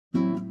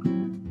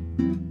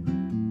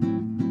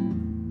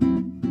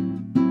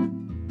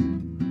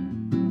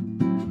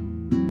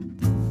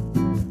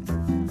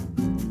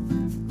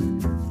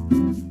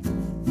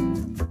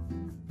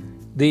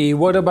The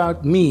What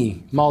About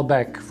Me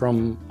Malbec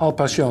from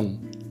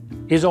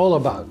Alpasion is all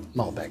about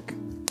Malbec.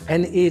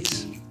 And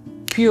it's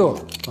pure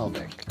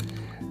Malbec.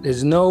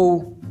 There's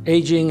no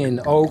aging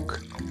in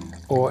oak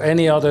or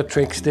any other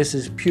tricks. This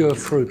is pure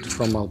fruit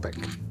from Malbec.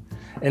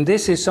 And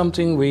this is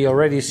something we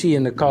already see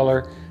in the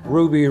color,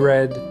 ruby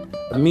red,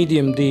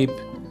 medium deep,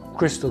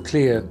 crystal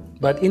clear.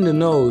 But in the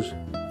nose,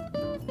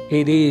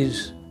 it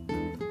is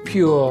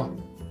pure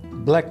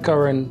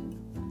blackcurrant,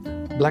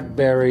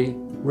 blackberry,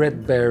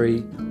 red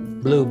berry,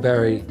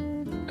 blueberry,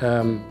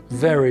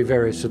 very,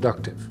 very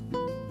seductive.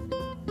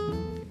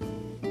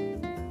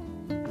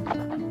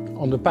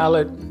 On the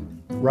palate,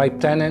 ripe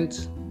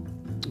tannins,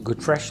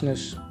 good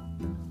freshness,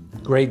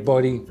 great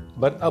body,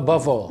 but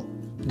above all,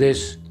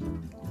 this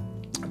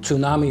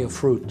tsunami of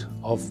fruit,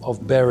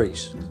 of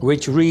berries,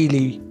 which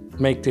really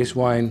make this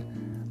wine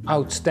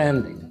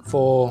outstanding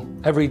for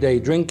everyday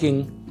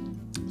drinking.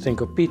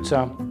 Think of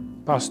pizza,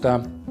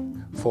 pasta,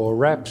 for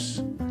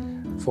wraps,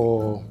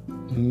 for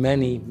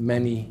many,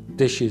 many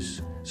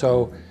dishes.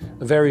 So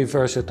a very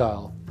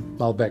versatile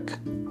Malbec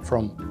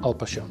from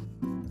Alpasion.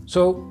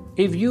 So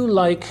if you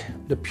like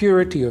the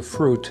purity of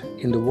fruit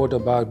in the What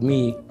About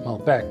Me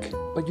Malbec,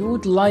 but you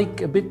would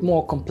like a bit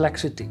more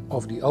complexity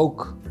of the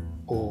oak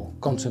or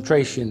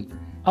concentration,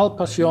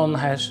 Alpasion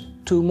has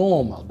 2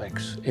 more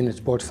Malbecs in its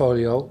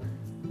portfolio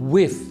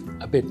with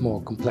a bit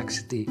more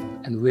complexity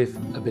and with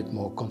a bit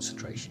more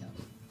concentration.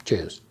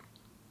 Cheers.